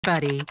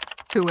Buddy,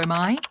 who am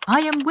I? I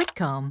am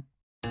Wicomm.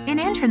 In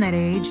internet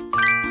age,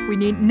 we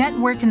need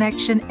network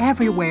connection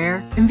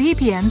everywhere and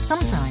VPN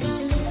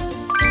sometimes.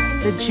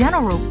 The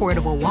general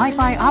portable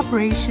Wi-Fi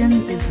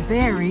operation is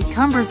very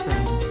cumbersome.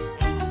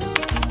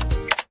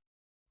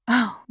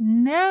 Oh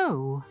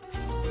no!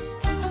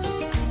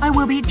 I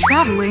will be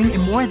traveling in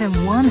more than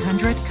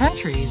 100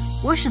 countries.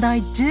 What should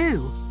I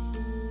do?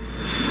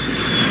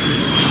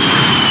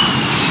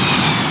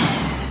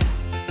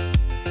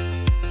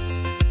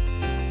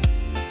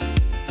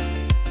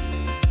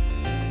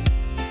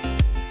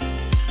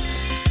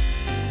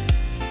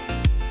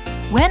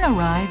 When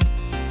arrived,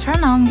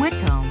 turn on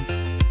Wicomm.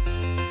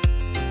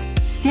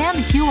 Scan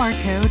the QR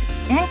code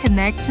and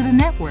connect to the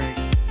network.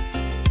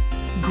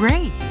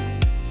 Great!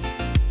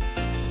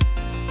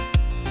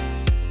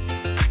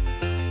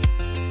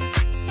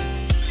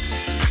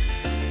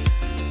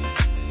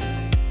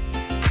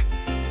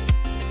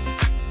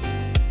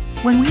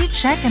 When we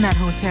check in at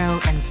hotel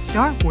and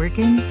start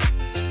working,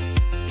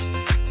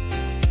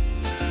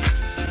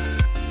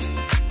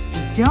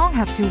 we don't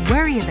have to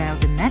worry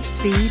about the net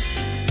speed,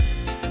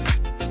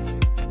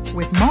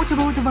 with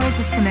multiple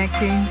devices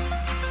connecting,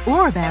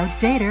 or about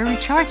data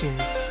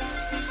recharges.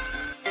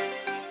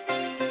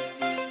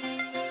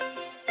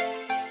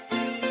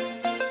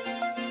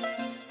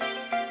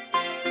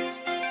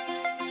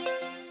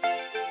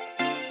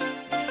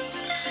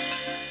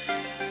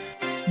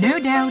 No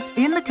doubt,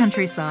 in the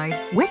countryside,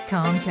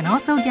 Wicomm can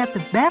also get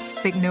the best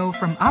signal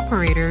from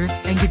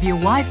operators and give you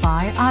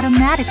Wi-Fi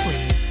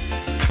automatically.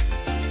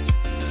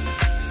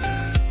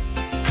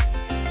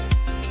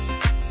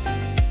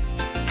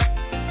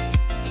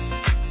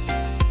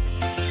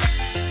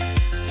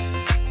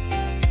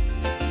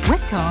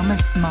 Wicomm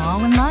is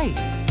small and light.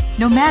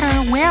 No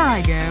matter where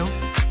I go,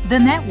 the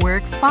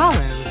network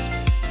follows.